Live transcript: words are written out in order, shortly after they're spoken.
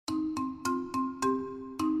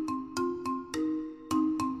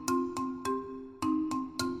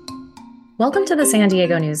Welcome to the San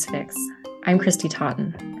Diego News Fix. I'm Christy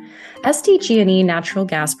Totten. SDG&E natural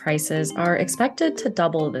gas prices are expected to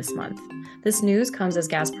double this month. This news comes as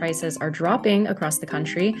gas prices are dropping across the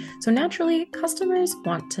country, so naturally, customers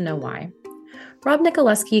want to know why. Rob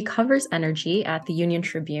Nicoleski covers energy at the Union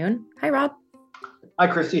Tribune. Hi, Rob. Hi,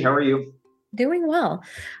 Christy. How are you? Doing well.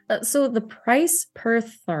 So the price per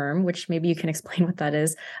therm, which maybe you can explain what that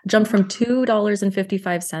is, jumped from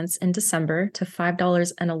 $2.55 in December to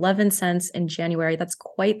 $5.11 in January. That's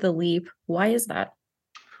quite the leap. Why is that?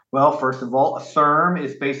 Well, first of all, a therm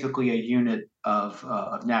is basically a unit of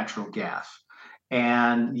natural gas.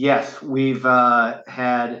 And yes, we've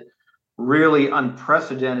had really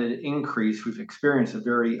unprecedented increase. We've experienced a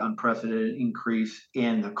very unprecedented increase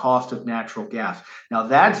in the cost of natural gas. Now,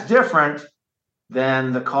 that's different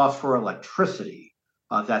than the cost for electricity.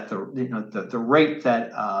 That the rate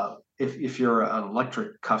that if you're an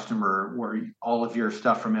electric customer where all of your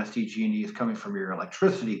stuff from SDG&E is coming from your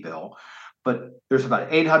electricity bill, but there's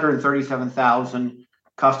about 837,000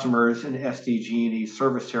 customers in SDG&E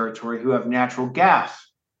service territory who have natural gas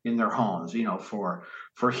in their homes,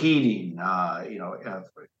 for heating,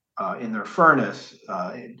 in their furnace,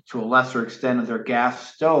 to a lesser extent of their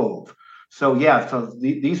gas stove. So yeah,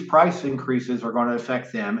 these price increases are going to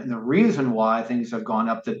affect them. And the reason why things have gone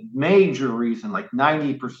up, the major reason, like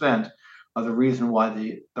 90% of the reason why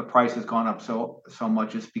the price has gone up so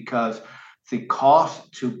much is because the cost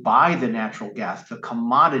to buy the natural gas, the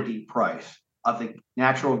commodity price of the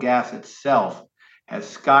natural gas itself has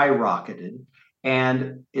skyrocketed.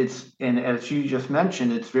 And as you just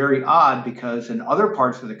mentioned, it's very odd because in other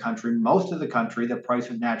parts of the country, most of the country, the price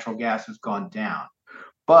of natural gas has gone down.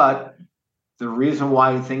 But the reason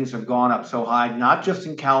why things have gone up so high, not just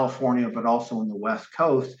in California, but also in the West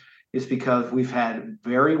Coast, is because we've had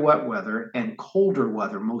very wet weather and colder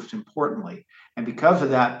weather, most importantly. And because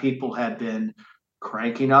of that, people have been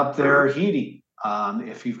cranking up their heating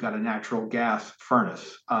if you've got a natural gas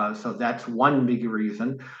furnace. So that's one big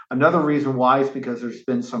reason. Another reason why is because there's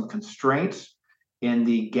been some constraints in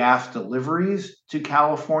the gas deliveries to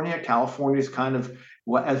California. California is kind of,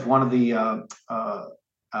 as one of the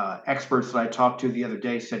experts that I talked to the other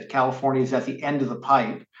day said, California is at the end of the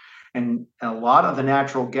pipe. And a lot of the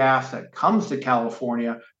natural gas that comes to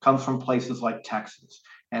California comes from places like Texas.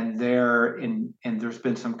 And there's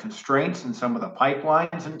been some constraints in some of the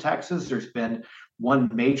pipelines in Texas. There's been one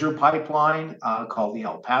major pipeline called the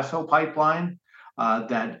El Paso pipeline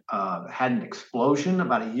that had an explosion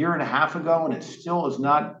about a year and a half ago, and it still is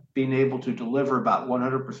not being able to deliver about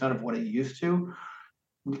 100% of what it used to.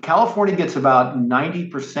 California gets about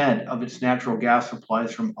 90% of its natural gas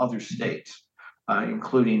supplies from other states,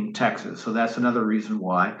 including Texas. So that's another reason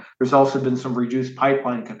why. There's also been some reduced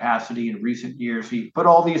pipeline capacity in recent years. So you put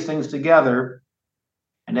all these things together,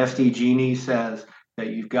 and SDG&E says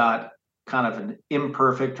that you've got kind of an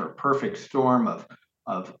imperfect or perfect storm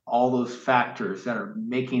of all those factors that are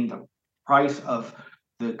making the price of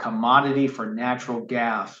the commodity for natural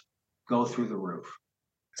gas go through the roof.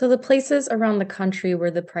 So the places around the country where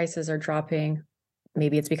the prices are dropping,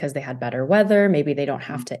 maybe it's because they had better weather, maybe they don't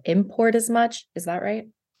have to import as much. Is that right?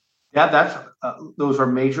 Yeah, those are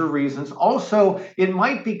major reasons. Also, it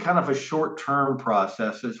might be kind of a short-term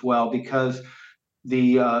process as well because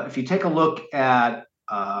if you take a look at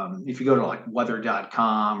if you go to like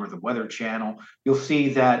weather.com or the Weather Channel, you'll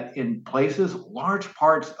see that in places, large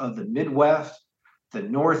parts of the Midwest, the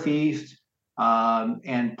Northeast,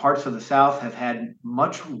 and parts of the South have had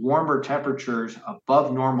much warmer temperatures,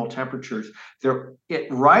 above normal temperatures.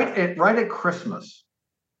 Right at Christmas,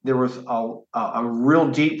 there was a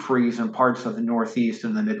real deep freeze in parts of the Northeast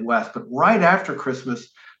and the Midwest. But right after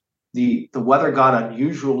Christmas, the weather got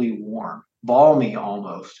unusually warm, balmy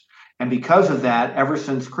almost. And because of that, ever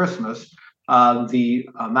since Christmas, the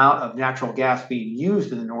amount of natural gas being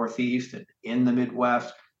used in the Northeast and in the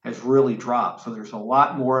Midwest has really dropped. So there's a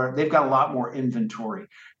lot more, they've got a lot more inventory.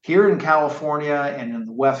 Here in California and in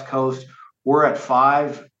the West Coast, we're at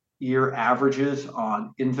 5-year averages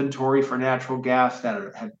on inventory for natural gas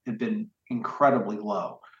that have been incredibly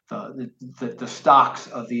low. The stocks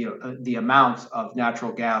of the amounts of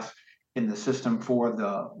natural gas in the system for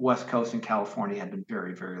the West Coast and California have been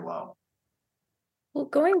very, very low. Well,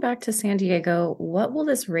 going back to San Diego, what will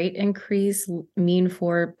this rate increase mean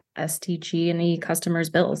for SDG&E customers'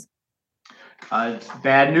 bills? It's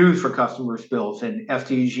bad news for customers' bills, and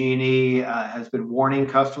SDG&E has been warning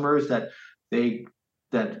customers that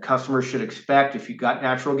customers should expect if you've got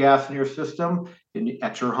natural gas in your system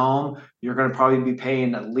at your home, you're going to probably be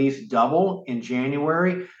paying at least double in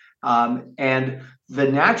January. And the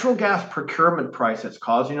natural gas procurement price that's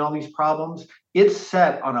causing all these problems it's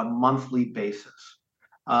set on a monthly basis.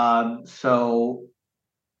 So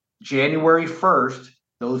January 1st,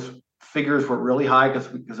 those figures were really high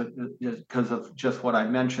because of just what I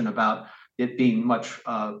mentioned about it being much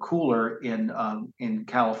cooler in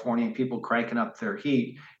California and people cranking up their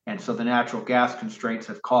heat. And so the natural gas constraints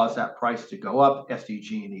have caused that price to go up,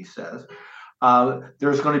 SDG&E says.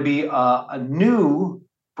 There's going to be a new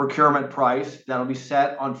procurement price that'll be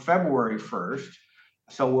set on February 1st.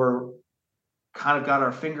 So we're kind of got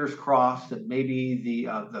our fingers crossed that maybe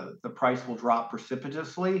the price will drop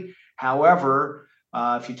precipitously. However,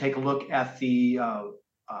 if you take a look at the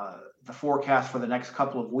forecast for the next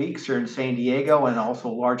couple of weeks here in San Diego and also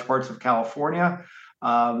large parts of California,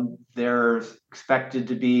 there's expected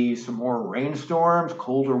to be some more rainstorms,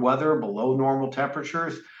 colder weather, below normal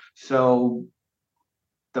temperatures. So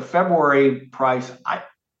the February price,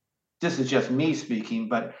 this is just me speaking,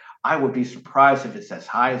 but I would be surprised if it's as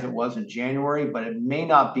high as it was in January, but it may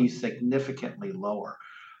not be significantly lower.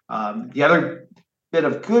 The other bit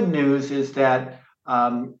of good news is that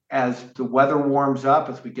as the weather warms up,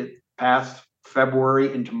 as we get past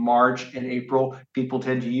February into March and April, people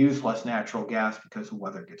tend to use less natural gas because the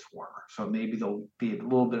weather gets warmer. So maybe there'll be a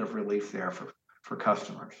little bit of relief there for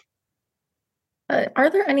customers. Are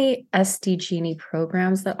there any SDG&E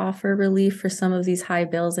programs that offer relief for some of these high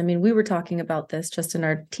bills? I mean, we were talking about this just in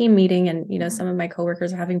our team meeting, and some of my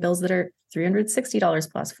coworkers are having bills that are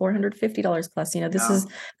 $360 plus, $450 plus.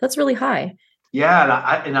 That's really high.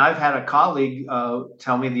 Yeah, and I've had a colleague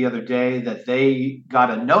tell me the other day that they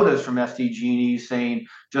got a notice from SDG&E saying,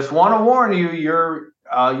 "Just want to warn you,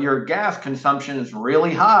 your gas consumption is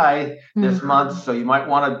really high this month, so you might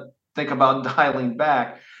want to think about dialing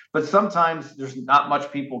back." But sometimes there's not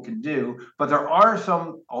much people can do, but there are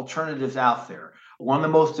some alternatives out there. One of the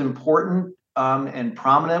most important and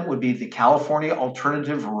prominent would be the California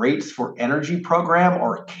Alternative Rates for Energy program,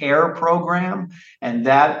 or CARE program. And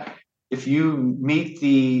that, if you meet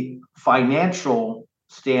the financial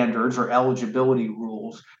standards or eligibility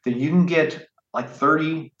rules, then you can get like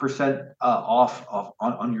 30% off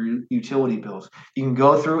on your utility bills. You can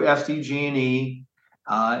go through SDG&E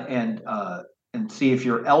and see if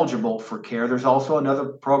you're eligible for CARE. There's also another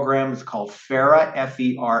program, it's called FERA,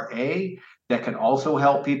 F-E-R-A, that can also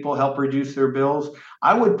help people reduce their bills.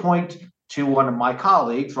 I would point to one of my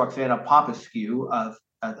colleagues, Roxana Popescu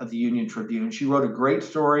of the Union Tribune. She wrote a great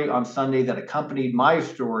story on Sunday that accompanied my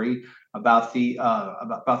story about the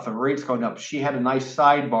rates going up. She had a nice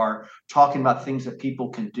sidebar talking about things that people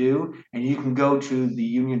can do, and you can go to the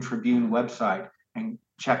Union Tribune website and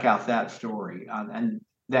check out that story. And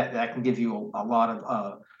that can give you a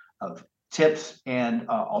lot of tips and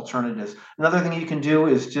alternatives. Another thing you can do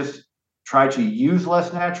is just try to use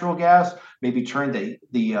less natural gas. Maybe turn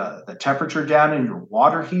the temperature down in your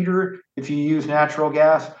water heater if you use natural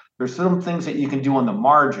gas. There's some things that you can do on the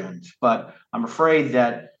margins, but I'm afraid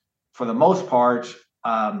that for the most part,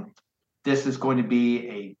 this is going to be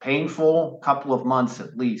a painful couple of months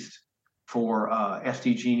at least for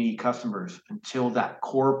SDG&E customers until that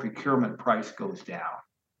core procurement price goes down.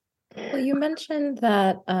 Well, you mentioned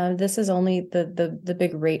that this is only the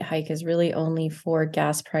big rate hike is really only for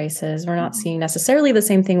gas prices. We're not seeing necessarily the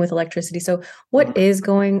same thing with electricity. So what is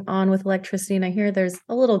going on with electricity? And I hear there's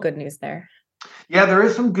a little good news there. Yeah, there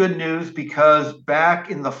is some good news because back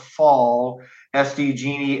in the fall,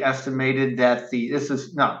 SDG&E estimated that this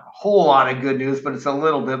is not a whole lot of good news, but it's a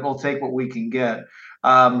little bit. We'll take what we can get.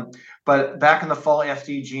 But back in the fall,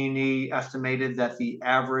 SDG&E estimated that the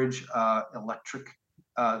average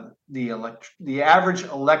the average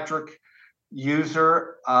electric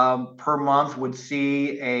user per month would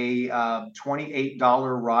see a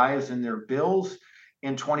 $28 rise in their bills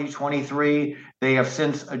in 2023. They have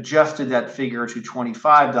since adjusted that figure to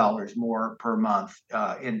 $25 more per month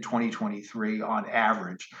in 2023 on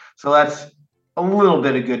average. So that's a little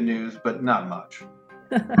bit of good news, but not much.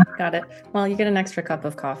 Got it. Well, you get an extra cup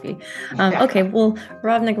of coffee. Okay, well,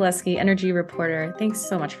 Rob Nicoleski, energy reporter, thanks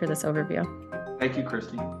so much for this overview. Thank you,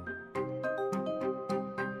 Christy.